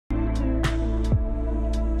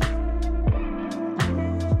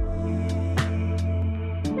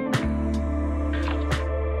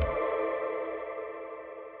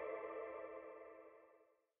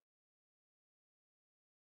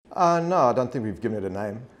No, I don't think we've given it a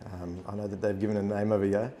name. I know that they've given it a name over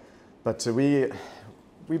here, but we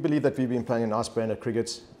believe that we've been playing a nice brand of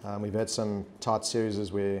cricket. We've had some tight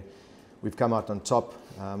series where we've come out on top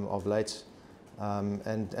of late,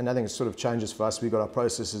 and I think it sort of changes for us. We've got our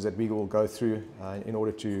processes that we will go through in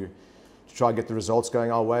order to try and get the results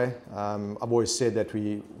going our way. I've always said that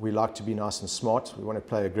we like to be nice and smart. We want to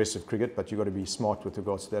play aggressive cricket, but you've got to be smart with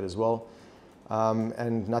regards to that as well.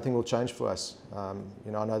 And nothing will change for us.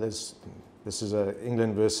 You know, I know this is a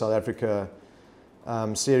England versus South Africa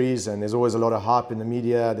series, and there's always a lot of hype in the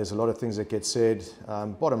media. There's a lot of things that get said.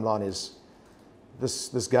 Bottom line is,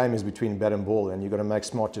 this game is between bat and ball, and you've got to make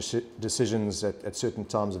smart decisions at certain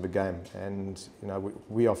times of a game. And you know,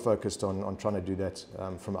 we are focused on trying to do that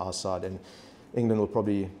from our side. And England will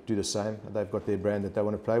probably do the same. They've got their brand that they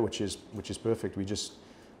want to play, which is perfect.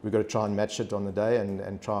 We've got to try and match it on the day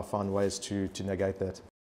and try and find ways to negate that.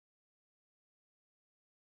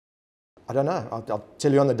 I don't know. I'll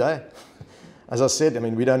tell you on the day. As I said, I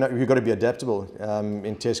mean, we don't know. We've got to be adaptable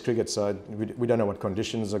in Test cricket. So we don't know what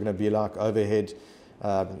conditions are going to be like overhead,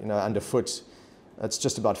 you know, underfoot. It's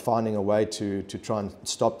just about finding a way to try and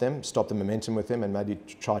stop the momentum with them, and maybe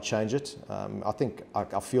try to change it. I think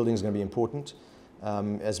our fielding is going to be important,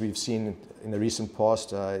 as we've seen in the recent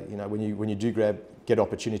past. You know, when you do get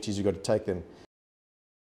opportunities, you've got to take them.